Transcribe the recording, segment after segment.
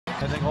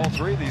I think all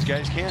three of these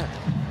guys can.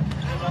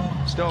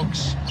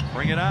 Stokes,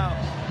 bring it out.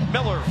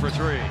 Miller for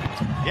three.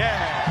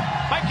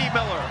 Yeah, Mikey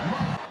Miller.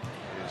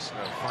 His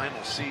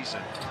final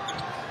season.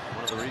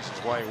 One of the reasons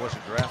why he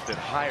wasn't drafted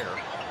higher.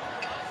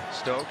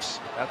 Stokes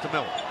at the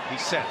Miller. He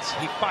sets,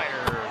 he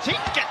fires, he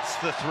gets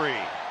the three.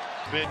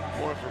 Bit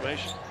more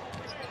information.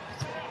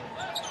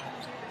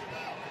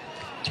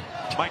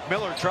 Mike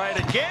Miller tried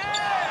again.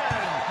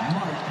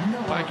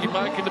 Mikey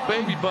Mike and the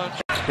baby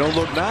bunch. Don't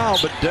look now,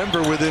 but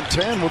Denver within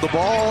 10 with the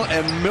ball,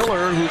 and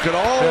Miller, who can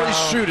always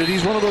shoot it.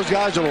 He's one of those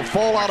guys that will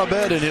fall out of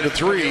bed and hit a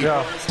three. He's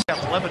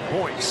got 11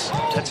 points.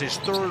 That's his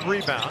third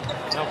rebound.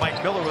 Now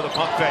Mike Miller with a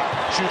pump fake.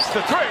 Shoots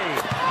the three.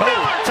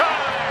 Miller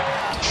time!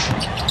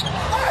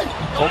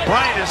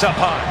 O'Brien is up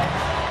high.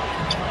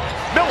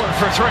 Miller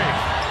for three.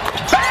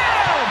 Bam!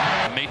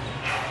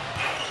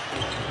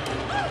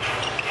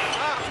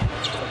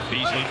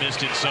 Beasley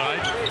missed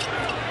inside.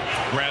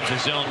 Grabs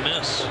his own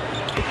miss.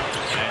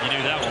 And you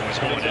knew that one was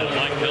going in.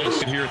 Mike Miller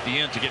here at the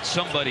end to get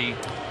somebody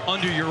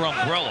under your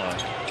umbrella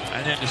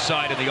and then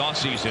decide in the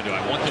offseason, do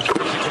I want this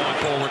person going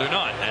forward